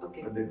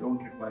 Okay. but they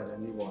don't require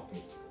any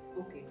water.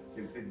 Okay.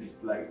 Simply this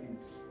light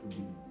is to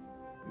be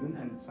given,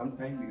 and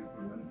sometimes you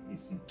put one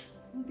AC.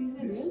 Oh, these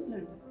are This- real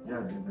plants.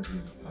 Yeah, these are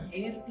real plants.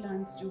 Air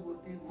plants जो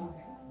होते हैं वो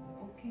है.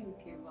 Okay,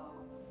 okay, wow.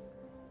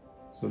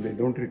 So they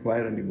don't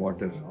require any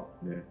water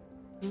there.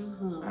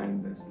 Uh-huh.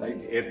 And the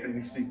slight air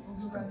conditioning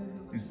system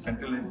is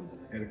centralized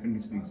air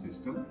conditioning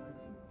system.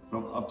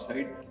 From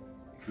upside,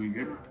 you will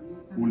get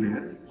cool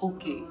air.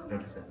 Okay.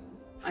 That is it.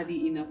 అది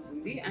enough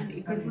ఉంది and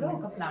ఇక్కడ కూడా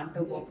ఒక plant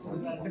box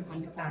ఉంది ఇక్కడ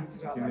మళ్ళీ plants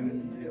రావాలి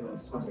Similarly here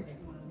also.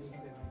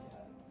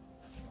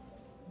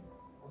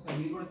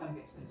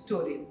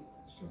 Storage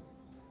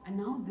and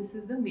now this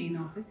is the main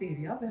office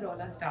area where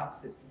all are staff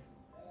sits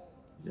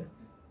Yeah.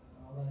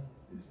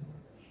 This one.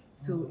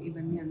 So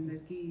ఇవన్నీ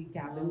అందరికీ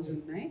క్యాబిన్స్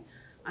ఉన్నాయి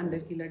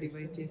అందరికి ఇలా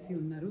డివైడ్ చేసి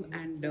ఉన్నారు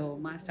అండ్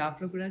మా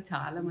స్టాఫ్లో కూడా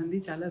చాలా మంది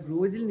చాలా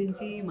రోజుల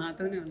నుంచి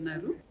మాతోనే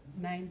ఉన్నారు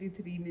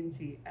 93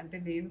 నుంచి అంటే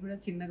నేను కూడా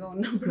చిన్నగా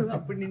ఉన్నప్పుడు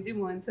అప్పటి నుంచి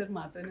మోహన్ సార్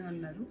మాతోనే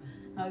ఉన్నారు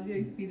house your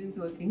experience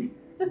working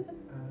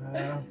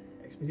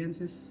Experience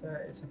is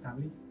it's a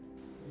family.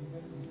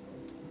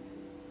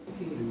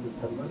 This is the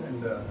server and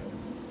the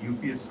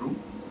UPS room.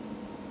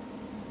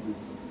 This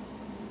room.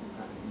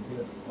 And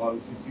here all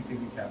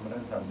CCTV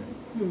cameras are there,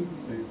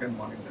 so you can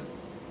monitor.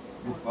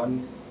 This one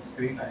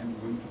screen I am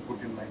going to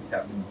put in my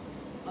cabin.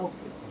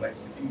 Okay So by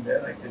sitting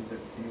there, I can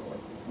just see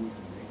what who is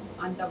doing.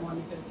 అంతా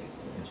monitor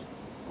చేసుకోవచ్చు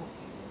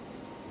okay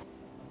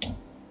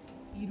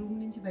ఈ room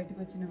నుంచి బయటకు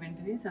వచ్చిన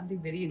వెంటనే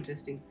something very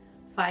interesting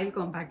file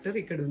compactor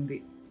ఇక్కడ ఉంది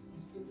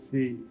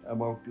See,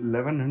 about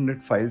 1100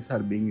 files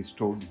are being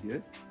stored here.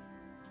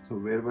 So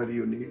wherever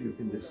you need, you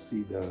can just see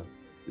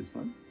this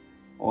one.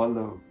 All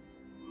the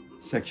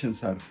sections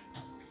are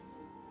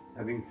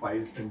having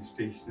files and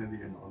stationery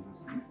and all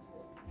those things.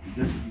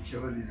 Just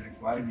whichever is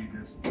required, you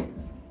just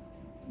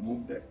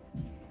move that,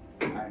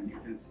 and you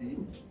can see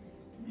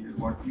here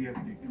what we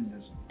have taken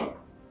just a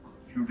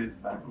few days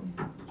back.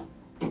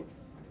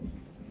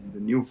 The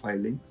new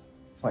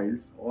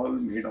files, all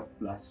made of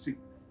plastic.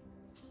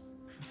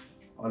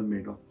 All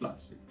made of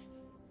plastic.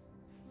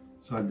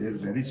 So they're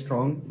very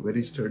strong,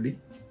 very sturdy,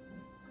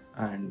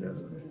 and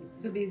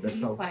so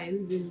basically how-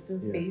 files ఇంత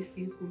space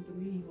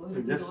తీసుకుంటుంది ఈ so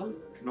work just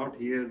not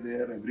here,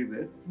 there,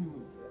 everywhere.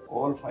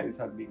 All files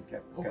are being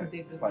kept. Okay,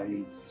 they do.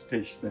 Files,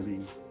 stationery,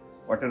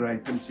 whatever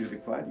items you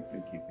require, you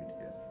can keep it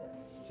here.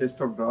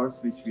 Chest of drawers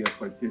which we have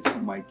purchased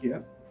from IKEA.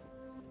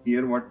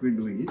 Here what we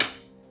do is,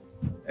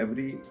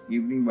 every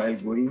evening while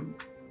going,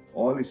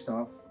 all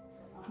staff,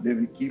 they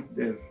will keep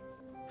their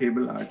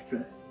table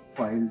articles,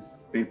 files,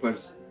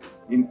 papers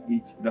in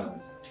each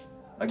drawers.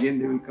 Again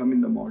they will come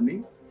in the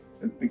morning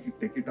and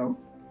take it out,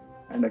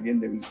 and again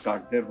they will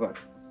start their work.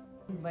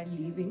 While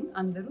leaving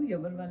అందరూ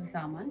ఎవరు వాళ్ళ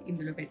సామాన్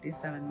ఇందులో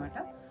పెట్టేస్తారనమాట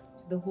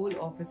so the whole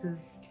office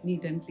is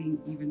neat and clean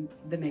even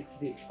the next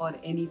day or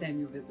any time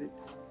you visit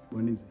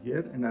One is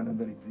here and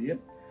another is here,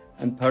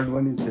 and third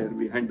one is there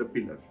behind the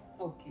pillar.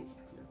 Okay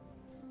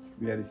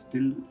We are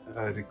still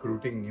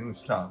recruiting new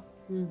staff.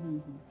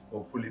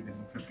 Hopefully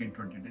within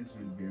 15-20 days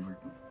we will be able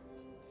to.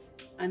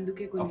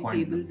 అందుకే కొన్ని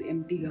Appointment. Tables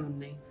ఎంటీగా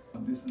ఉన్నాయి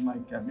This is my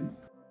cabin.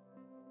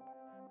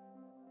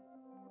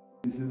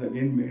 This is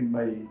again made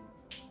by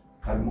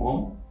her mom.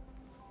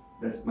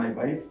 That's my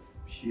wife.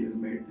 She has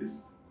made this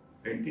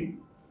painting.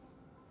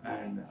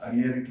 And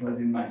earlier it was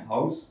in my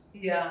house.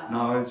 Yeah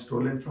Now I have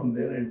stolen from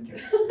there and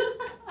kept.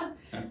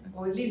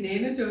 Only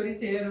నేను చోరీ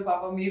చేయను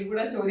పాప మీరు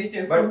కూడా చోరీ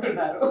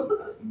చేసుకుంటున్నారు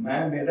मैं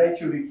मेरा ही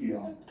चोरी किया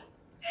हूँ.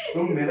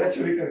 तुम मेरा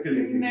चोरी करके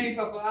ले गई. नहीं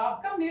पापा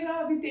आपका मेरा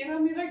अभी तेरा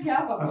मेरा क्या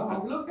पापा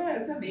हम लोग का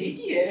सब एक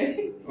ही है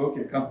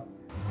Okay, come.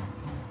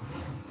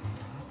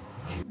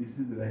 This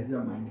is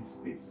Raheja Mind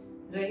Space.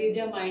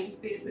 Raheja mind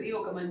space the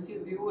ఒక మంచి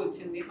వ్యూ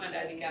వచ్చింది మా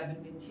డాడీ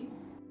క్యాబిన్ నుంచి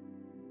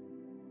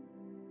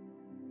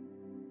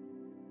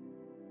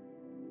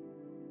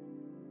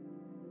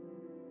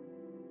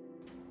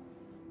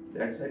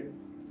That side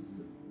is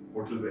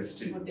Hotel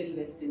Westin. Hotel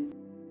Westin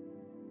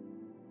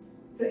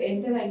so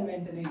enter అయిన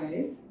వెంటనే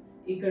గైస్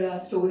ఇక్కడ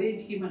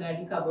స్టోరేజ్ కి మా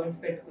డాడీ కబర్డ్స్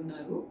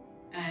పెట్టుకున్నారు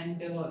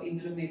అండ్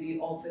ఇందులో మేబీ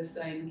ఆఫీస్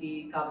ఆయనకి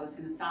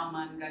కావాల్సిన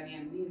సామాన్ కానీ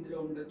అన్ని ఇందులో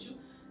ఉండొచ్చు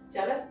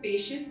చాలా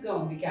స్పేషియస్ గా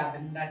ఉంది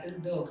cabin that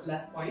is the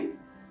plus point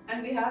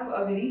and we have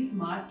a very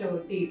smart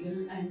table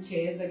and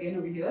chairs again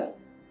over here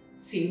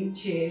same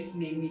chairs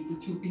నేను మీకు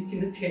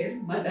చూపించిన చైర్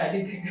మా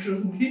డాడీ దగ్గర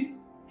ఉంది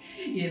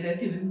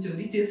ఏదైతే మేము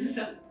చోరీ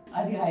చేసేసాం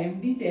అది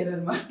ఐఎండి చైర్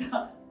అనమాట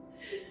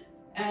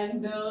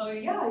and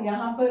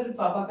यहाँ पर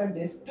पापा का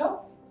desktop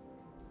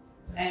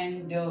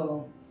and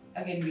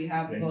again we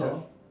have Printer.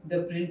 the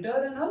printer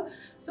and all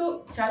so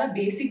చాలా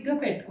బేసిక్ గా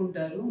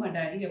పెట్టుకుంటారు మా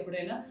డాడీ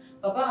ఎప్పుడైనా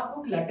పాపా आपको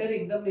clutter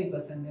एकदम नहीं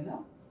पसंद है ना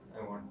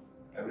I want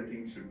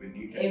everything should be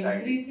neat and tidy.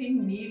 everything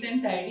neat and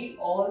tidy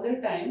all the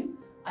time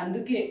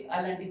అందుకే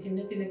అలాంటి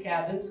చిన్న చిన్న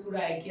క్యాబిన్స్ కూడా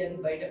ఐకి అది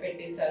బయట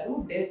పెట్టేశారు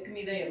డెస్క్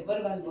మీద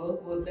ఎవరు వాళ్ళ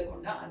వర్క్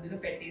వదలకుండా అందులో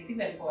పెట్టేసి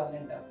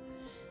వెళ్ళిపోవాలంట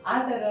ఆ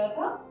తర్వాత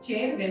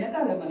చైర్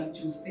వెనకాల మనం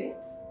చూస్తే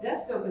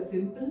జస్ట్ ఒక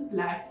సింపుల్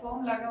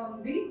ప్లాట్ఫామ్ లాగా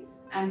ఉంది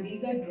and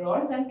these are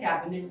drawers and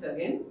cabinets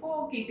again for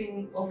keeping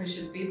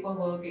official paper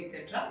work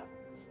etcetera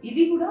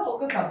ఇది కూడా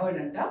ఒక కబర్డ్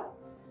అంట.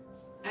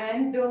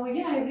 And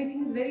yeah,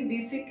 everything is very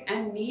basic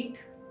and neat,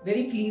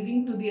 very pleasing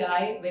to the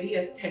eye, very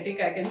aesthetic,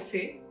 I can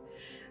say.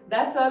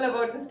 That's all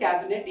about this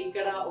cabinet.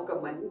 ఇక్కడ ఒక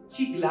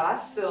మంచి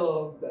glass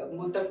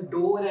మొత్తం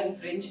door and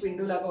French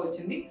window లాగా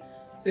వచ్చింది.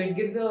 So it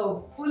gives a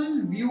full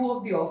view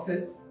of the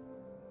office.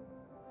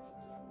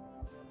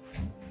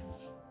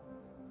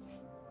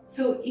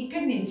 So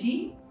ఇక్కడ నుంచి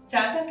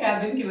చాచా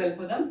cabin కి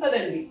వెళ్ళిపోదాం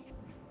పదండి.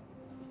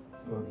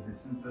 So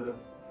this is the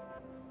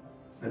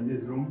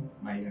Sanjay's room,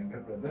 my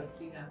younger brother.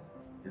 Yeah.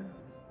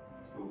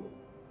 So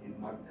he's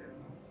not there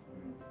now.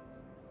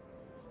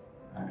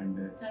 And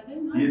Chacha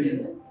is not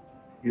there.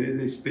 Here is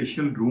a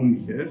special room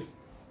here.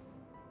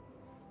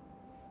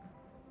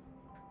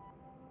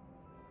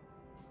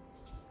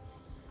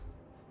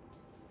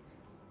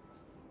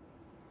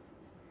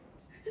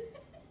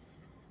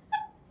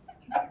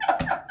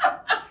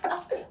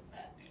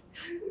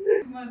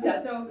 మా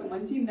చాచా ఒక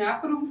మంచి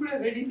nap room కూడా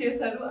ready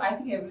చేశారు. I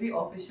think every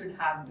office should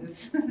have this.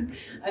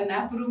 A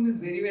nap room is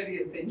very very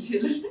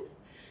essential.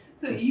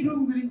 So ఈ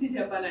room గురించి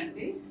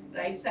చెప్పాలంటే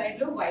right side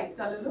లో white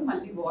colour లో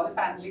మళ్ళీ వాల్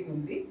ప్యానలింగ్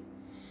ఉంది.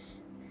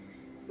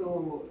 So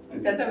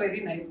Chacha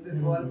very nice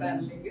this wall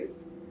panelling is.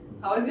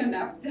 How is your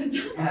nap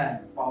Chacha?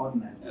 Power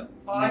nap.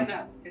 Power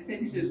nap,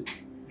 essential.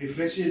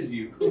 Refreshes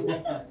you.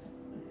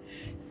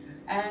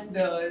 And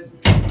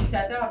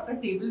चाचा आपका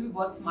table भी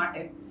बहुत स्मार्ट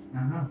है.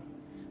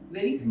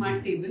 Very smart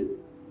table.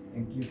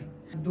 Thank you.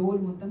 Door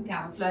మొత్తం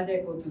camouflage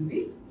అయిపోతుంది.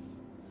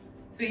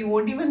 So you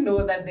won't even know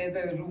that there's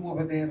a room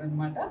over there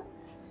అన్నమాట.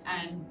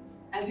 And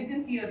as you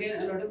can see again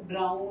a lot of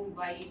brown,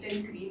 white and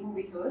cream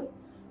over here.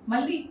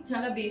 మళ్ళీ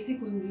చాలా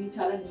basic ఉంది,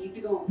 చాలా neat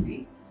గా ఉంది.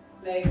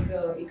 Like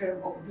ఇక్కడ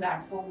ఒక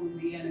ప్లాట్ఫామ్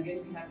ఉంది and again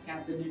we have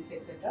cabinets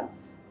etc.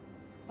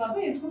 पापा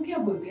इसको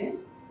क्या बोलते हैं?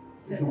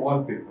 It's a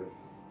wallpaper.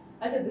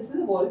 अच्छा, this is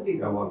a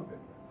wallpaper. Yeah,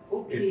 wallpaper.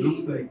 Okay. It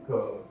looks like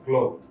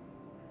cloth.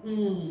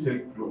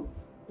 Silk cloth.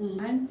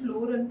 And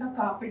floor anta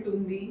carpet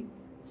undi.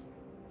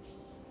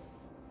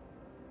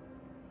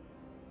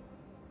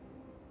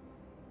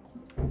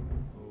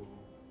 So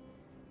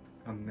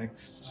come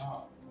next.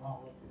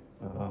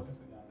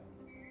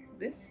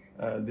 This?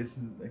 This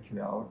is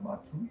actually our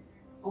bathroom.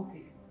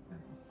 Okay.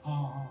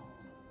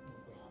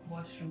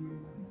 Washroom.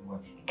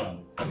 Washroom.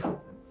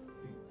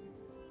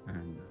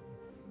 And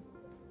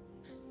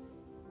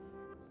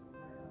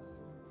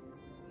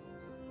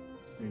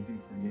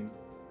paintings again.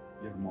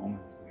 Your mom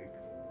has made.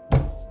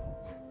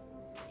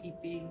 ఈ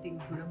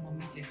painting కూడా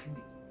mummy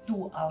చేసింది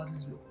 2 hours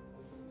లో.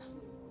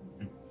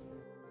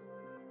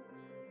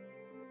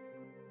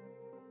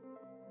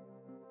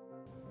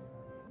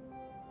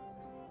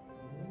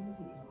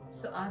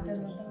 So ఆ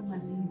తర్వాత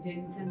మళ్ళీ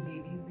gents and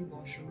ladies the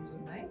washrooms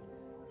ఉన్నాయి.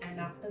 And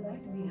after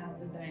that we have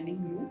the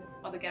dining room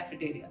are the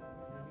cafeteria.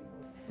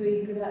 So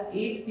ఇక్కడ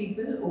 8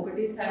 people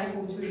ఒకటేసారి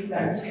కూర్చొని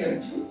లంచ్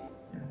చేయొచ్చు.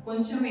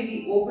 కొంచెం ఇది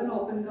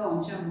ఓపెన్ గా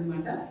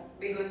ఉంచామన్నమాట.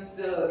 బికాస్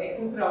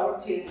ఎక్కువ క్రౌడ్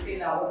చేస్తే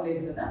లాభం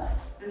లేదు కదా.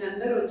 అండ్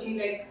అందరు వచ్చి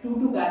లైక్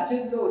 2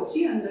 బ్యాచెస్ లో వచ్చి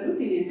అందరూ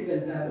తినేసి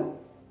వెళ్తారు.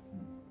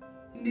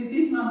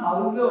 నితీష్ మా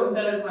హౌస్ లో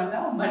ఉంటారనమాట.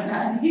 మా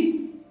డాడీ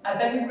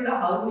అతన్ని కూడా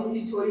హౌస్ నుంచి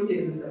చోరీ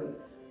చేసేసారు.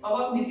 अब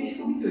आप नीतीश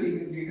को भी चोरी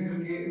कर लिए घर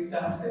के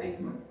स्टाफ से.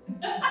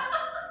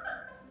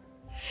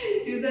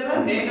 చూసారా,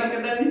 నేను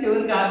ఒకదాన్ని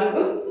చోరు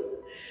కాదు.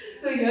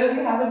 So here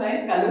we have a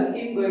nice colour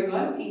scheme going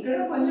on. ఇక్కడ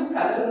కొంచెం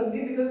కలర్ ఉంది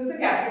బికాజ్ ఇట్స్ ఎ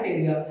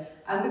క్యాఫెటేరియా.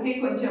 అందుకే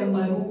కొంచెం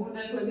మరూన్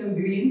అండ్ కొంచెం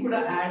గ్రీన్ కూడా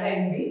యాడ్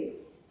అయింది.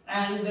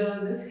 And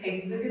this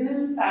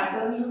హెక్సగనల్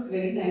pattern looks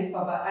very nice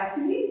పాపా.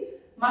 యాక్చువల్లీ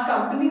మా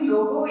కంపెనీ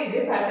లోగో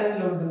ఇదే ప్యాటర్న్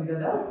లో ఉంటుంది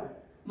కదా.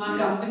 మా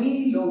company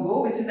logo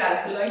which is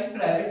alkaloids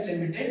private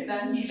limited,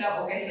 దానికి ఇలా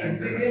ఒక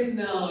హెక్సగన్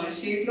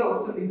షేప్ లో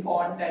వస్తుంది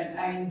ఫాంట్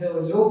అండ్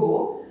లోగో.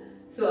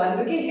 సో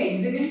అందుకే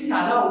హెక్సగన్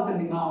చాలా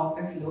ఉంటుంది మా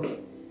ఆఫీస్ లో.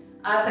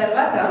 ఆ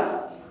తర్వాత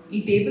ఈ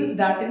టేబుల్స్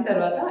దాటిన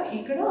తర్వాత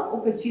ఇక్కడ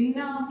ఒక చిన్న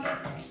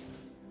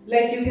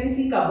like you can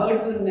see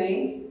cupboards ఉన్నాయి.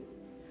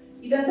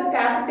 ఇదంతా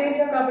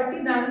క్యాఫెటేరియా కాబట్టి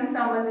దానికి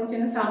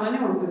సంబంధించిన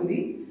సామానే ఉంటుంది.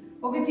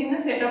 ఒక చిన్న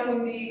సెటప్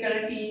ఉంది ఇక్కడ,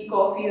 టీ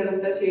కాఫీ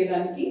అదంతా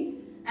చేయడానికి.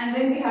 And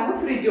then we have a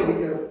fridge over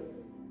here.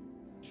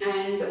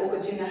 And ఒక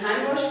చిన్న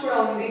హ్యాండ్ వాష్ కూడా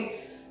ఉంది.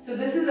 So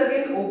this is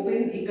again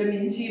open. ఇక్కడ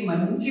నుంచి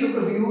మంచి ఒక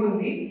వ్యూ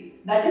ఉంది.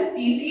 That is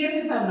TCS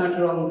if I'm not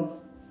wrong.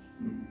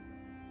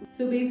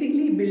 So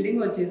basically ఈ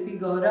బిల్డింగ్ వచ్చేసి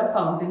గౌరవ్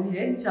ఫౌంటైన్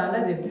హెడ్, చాలా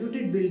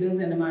రెప్యూటెడ్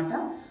బిల్డర్స్ అనమాట.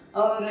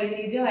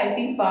 రహేజా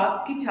ఐటీ పార్క్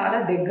కి చాలా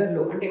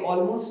దగ్గరలో, అంటే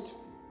ఆల్మోస్ట్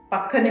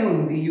పక్కనే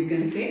ఉంది యూ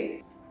కెన్ సే.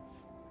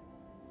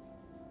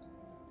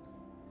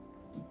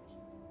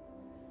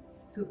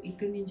 సో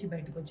ఇక్కడి నుంచి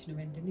బయటకు వచ్చిన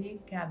వెంటనే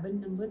క్యాబిన్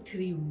నెంబర్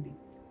 3 ఉంది.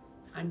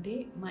 అంటే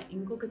మా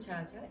ఇంకొక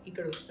చాచా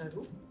ఇక్కడ వస్తారు.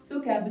 సో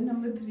క్యాబిన్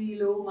నెంబర్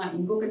 3లో మా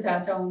ఇంకొక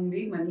చాచా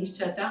ఉంది, మనీష్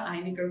చాచా.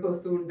 ఆయన ఇక్కడికి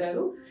వస్తూ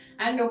ఉంటారు.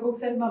 అండ్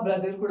ఒక్కొక్కసారి మా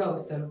బ్రదర్ కూడా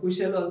వస్తారు.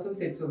 Kushal also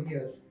sits over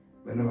here.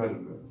 Whenever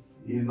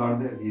he is not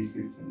there, he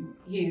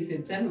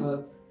sits and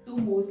works. So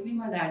mostly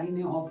మా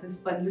డాడీనే ఆఫీస్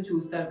పనులు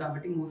చూస్తారు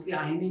కాబట్టి మోస్ట్లీ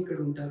ఆయనే ఇక్కడ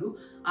ఉంటారు.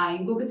 ఆ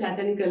ఇంకొక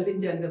చాచాని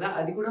కల్పించారు కదా,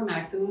 అది కూడా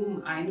మాక్సిమం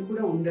ఆయన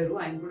కూడా ఉండరు.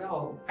 ఆయన కూడా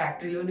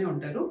ఫ్యాక్టరీలోనే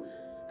ఉంటారు.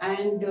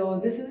 And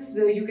this is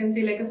you can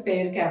see like a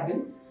spare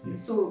cabin. Yes.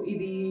 So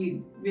ఇది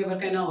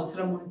ఎవరికైనా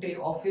అవసరం ఉంటే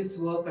ఆఫీస్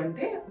వర్క్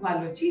అంటే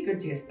వాళ్ళు వచ్చి ఇక్కడ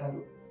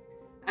చేస్తారు.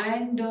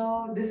 And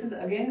this is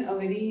again a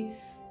very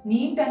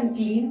neat and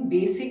clean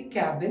basic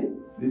cabin.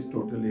 This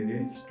total area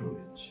is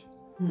storage.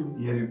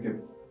 Here you can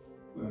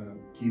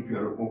keep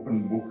your open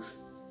books.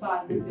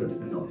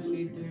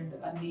 Related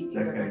అన్ని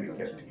That can be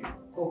kept here.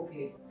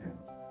 Okay. Yeah.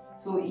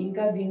 So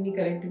ఇంకా దీన్ని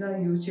correct గా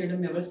use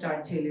చేయడం ఎవరు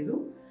start చేయలేదు.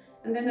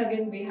 And then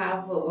again we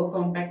have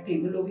compact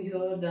table over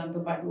here,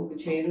 దాంతో పాటు ఒక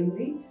చైర్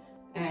ఉంది.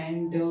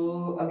 And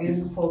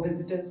again for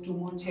visitors 2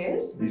 more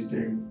chairs. This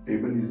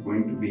table is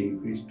going to be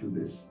increased to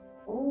this.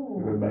 Oh.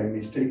 Because by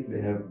mistake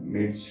they have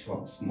made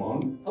small,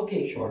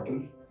 Okay. shorter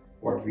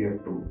what we have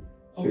told.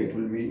 So Okay. it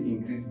will be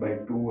increased by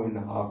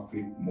 2.5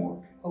 feet more.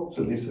 Okay.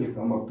 So this will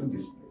come up to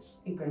this place.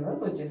 ఇక్కడ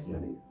వరకు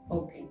వచ్చేస్తుంది.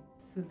 Okay.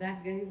 So that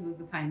guys was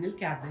the final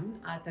cabin.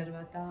 ఆ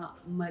తర్వాత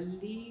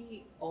మళ్ళీ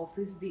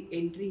office the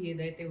entry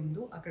ఏదైతే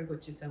ఉందో అక్కడికి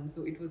వచ్చేసాము.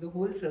 So it was a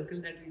whole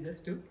circle that we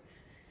just took.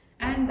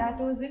 And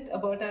that was it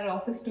about our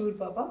office tour,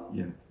 పాపా.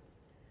 Yeah.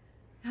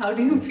 How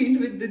do you feel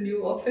with the new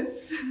office?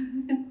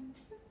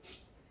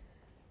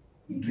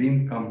 Dream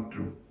come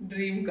true.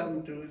 Dream come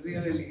true,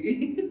 really.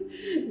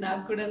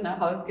 నాకు కూడా నా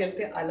హౌస్కి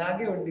వెళ్తే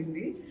అలాగే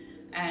ఉండింది.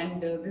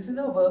 And this is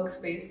a work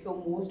space. So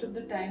most of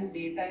the time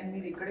day time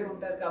మీరు ఇక్కడే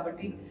ఉంటారు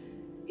కాబట్టి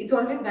it's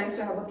always nice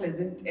to have a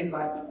pleasant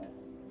environment.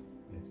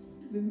 Yes.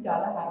 మేము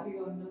చాలా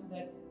హ్యాపీగా ఉన్నాం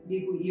దట్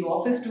మీకు ఈ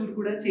ఆఫీస్ టూర్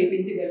కూడా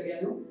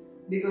చేయించగలిగాను.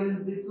 Because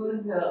this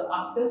was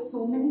after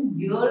so many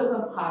years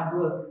of hard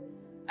work.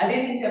 అదే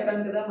నేను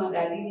చెప్పాను కదా, మా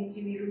డాడీ నుంచి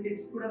మీరు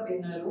టిప్స్ కూడా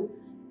విన్నారు.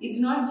 It's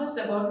not just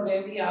about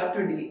where we are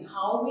today.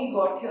 How we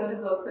got here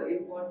is also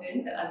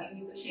important. Adi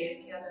meeto share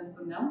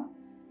cheyalanunnaam.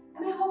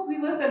 And I hope we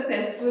were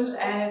successful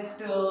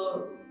at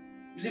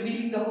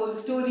revealing the whole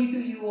story to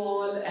you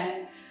all, and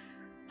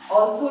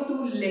also to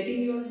letting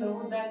you all know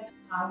that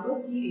hard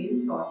work ki em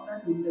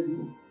shortcut undadu.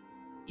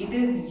 It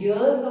is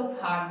years of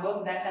hard work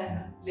that has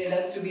led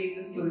us to be in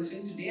this position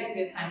today, and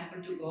we are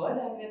thankful to God,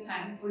 and we are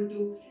thankful to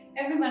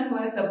everyone who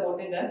has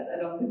supported us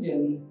along the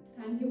journey.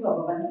 Thank you,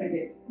 Baba, once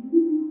again.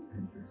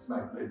 It's my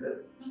pleasure.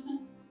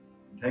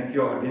 Thank you,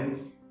 audience,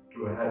 to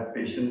have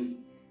patience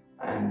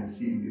and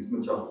see this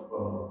much of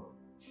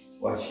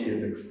what she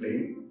has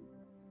explained.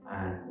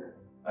 And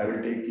I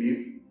will take leave,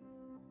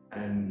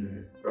 and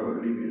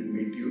probably we'll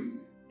meet you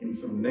in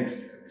some next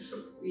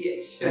episode.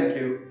 Yes, sure.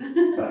 Thank you.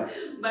 Bye.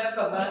 Bye,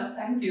 Papa.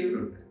 Thank you.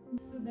 Good.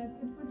 So that's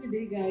it for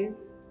today, guys.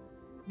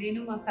 నేను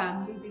మా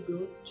ఫ్యామిలీది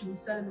growth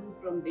చూసాను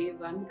from day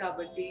 1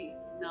 కాబట్టి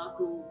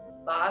నాకు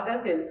బాగా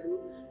తెలుసు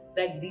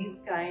that these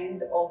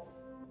kind of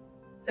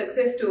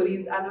success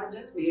stories are not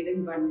just made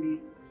in 1 day.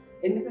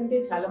 ఎందుకంటే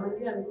చాలా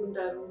మంది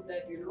అనుకుంటారు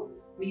దట్ యునో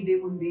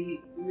మీదేముంది,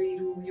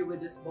 మీరు you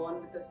were just Born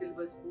with a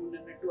silver spoon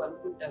అన్నట్టు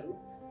అనుకుంటారు.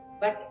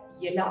 బట్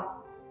ఎలా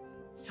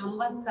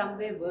సమ్వన్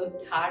సమ్వే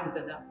వర్క్డ్ హార్డ్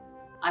కదా,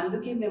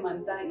 అందుకే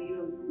మేమంతా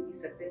ఈరోజు ఈ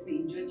సక్సెస్ని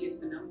ఎంజాయ్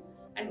చేస్తున్నాం.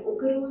 అండ్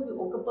ఒకరోజు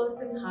ఒక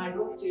పర్సన్ హార్డ్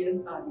వర్క్ చేయడం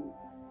కాదు,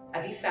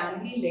 అది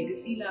ఫ్యామిలీ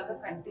లెగసీ లాగా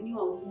కంటిన్యూ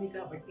అవుతుంది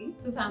కాబట్టి.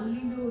 సో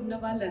ఫ్యామిలీలో ఉన్న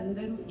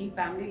వాళ్ళందరూ ఈ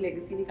ఫ్యామిలీ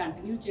లెగసీని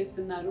కంటిన్యూ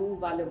చేస్తున్నారు,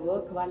 వాళ్ళ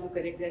వర్క్ వాళ్ళు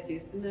కరెక్ట్గా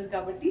చేస్తున్నారు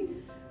కాబట్టి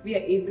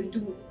we are able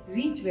to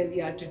reach where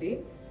we are today.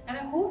 And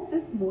I hope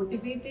this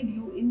motivated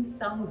you in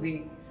some way.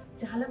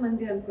 చాలా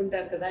మంది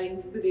అనుకుంటారు కదా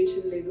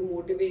ఇన్స్పిరేషన్ లేదు,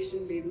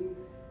 మోటివేషన్ లేదు.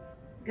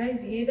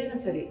 గైజ్ ఏదైనా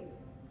సరే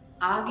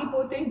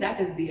ఆగిపోతే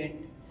దాట్ ఈస్ ది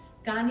ఎండ్.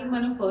 కానీ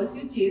మనం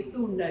పర్స్యూ చేస్తూ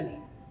ఉండాలి.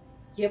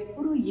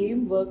 ఎప్పుడు ఏం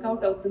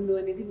వర్కౌట్ అవుతుందో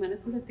అనేది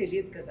మనకు కూడా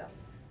తెలియదు కదా.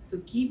 So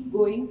keep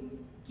going,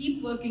 keep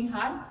working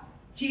hard,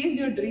 chase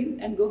your dreams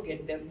and go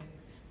get them.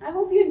 I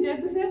hope you enjoyed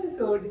this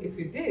episode. If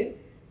you did,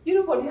 you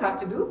know what you have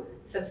to do.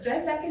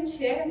 Subscribe, like and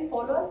share, and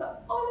follow us on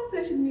all our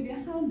social media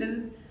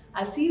handles.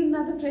 I'll see you in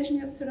another fresh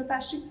new episode of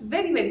Ashtrixx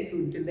very, very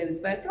soon. Till then,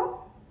 it's bye from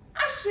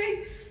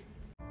Ashtrixx.